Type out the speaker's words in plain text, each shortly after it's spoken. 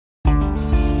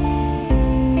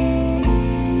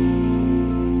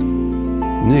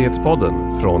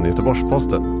Nyhetspodden från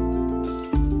Göteborgs-Posten.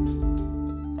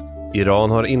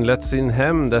 Iran har inlett sin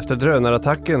hämnd efter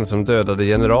drönarattacken som dödade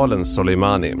generalen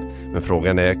Soleimani. Men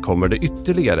frågan är, kommer det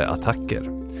ytterligare attacker?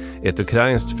 Ett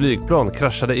ukrainskt flygplan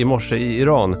kraschade i morse i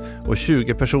Iran och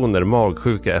 20 personer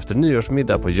magsjuka efter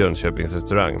nyårsmiddag på Jönköpings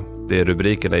restaurang. Det är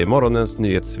rubrikerna i morgonens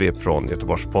nyhetssvep från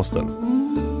Göteborgs-Posten.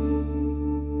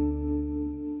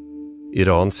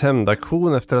 Irans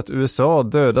hämndaktion efter att USA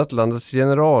dödat landets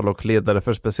general och ledare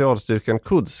för specialstyrkan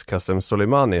Quds, Qasem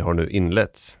Soleimani, har nu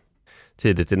inletts.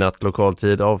 Tidigt i natt lokal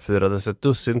tid avfyrades ett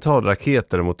dussintal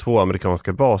raketer mot 2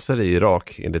 amerikanska baser i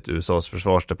Irak, enligt USAs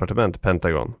försvarsdepartement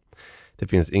Pentagon. Det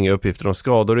finns inga uppgifter om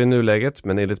skador i nuläget,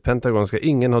 men enligt Pentagon ska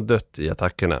ingen ha dött i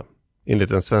attackerna. Enligt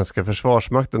den svenska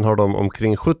försvarsmakten har de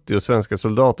omkring 70 svenska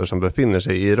soldater som befinner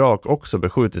sig i Irak också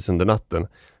beskjutits under natten,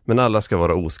 men alla ska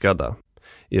vara oskadda.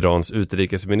 Irans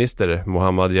utrikesminister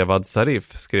Mohammad Javad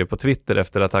Zarif skrev på Twitter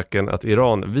efter attacken att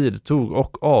Iran vidtog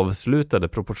och avslutade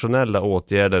proportionella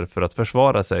åtgärder för att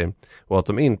försvara sig och att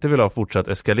de inte vill ha fortsatt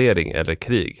eskalering eller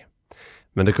krig.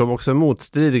 Men det kom också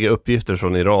motstridiga uppgifter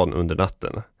från Iran under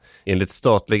natten. Enligt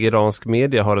statlig iransk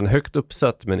media har en högt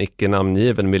uppsatt men icke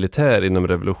namngiven militär inom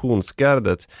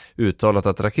revolutionsgardet uttalat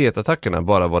att raketattackerna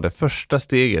bara var det första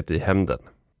steget i hämnden.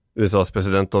 USAs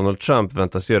president Donald Trump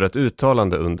väntas göra ett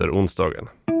uttalande under onsdagen.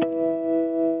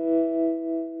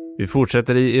 Vi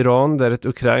fortsätter i Iran där ett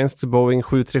ukrainskt Boeing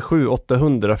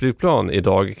 737-800 flygplan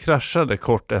idag kraschade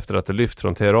kort efter att det lyft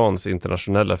från Teherans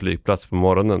internationella flygplats på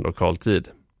morgonen lokal tid.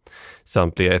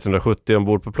 Samtliga 170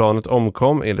 ombord på planet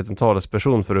omkom enligt en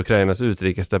talesperson för Ukrainas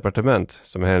utrikesdepartement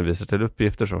som hänvisar till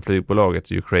uppgifter från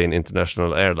flygbolaget Ukraine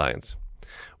International Airlines.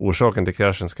 Orsaken till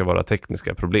kraschen ska vara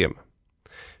tekniska problem.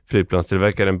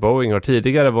 Flygplanstillverkaren Boeing har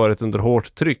tidigare varit under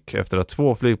hårt tryck efter att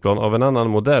 2 flygplan av en annan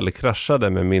modell kraschade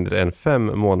med mindre än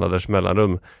 5 månaders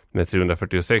mellanrum med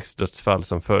 346 dödsfall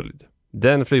som följd.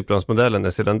 Den flygplansmodellen är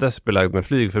sedan dess belagd med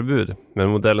flygförbud, men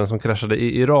modellen som kraschade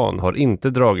i Iran har inte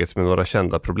dragits med några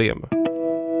kända problem.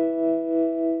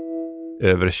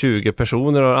 Över 20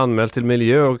 personer har anmält till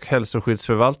miljö- och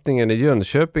hälsoskyddsförvaltningen i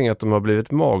Jönköping att de har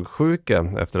blivit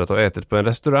magsjuka efter att ha ätit på en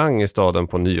restaurang i staden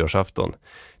på nyårsafton.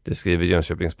 Det skriver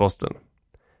Jönköpings-Posten.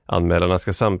 Anmälarna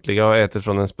ska samtliga ha ätit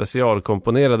från den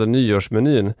specialkomponerade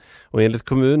nyårsmenyn och enligt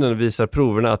kommunen visar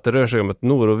proverna att det rör sig om ett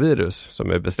norovirus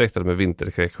som är besläktat med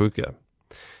vinterkräksjuka.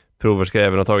 Prover ska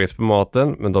även ha tagits på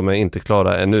maten, men de är inte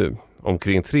klara ännu.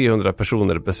 Omkring 300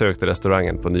 personer besökte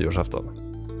restaurangen på nyårsafton.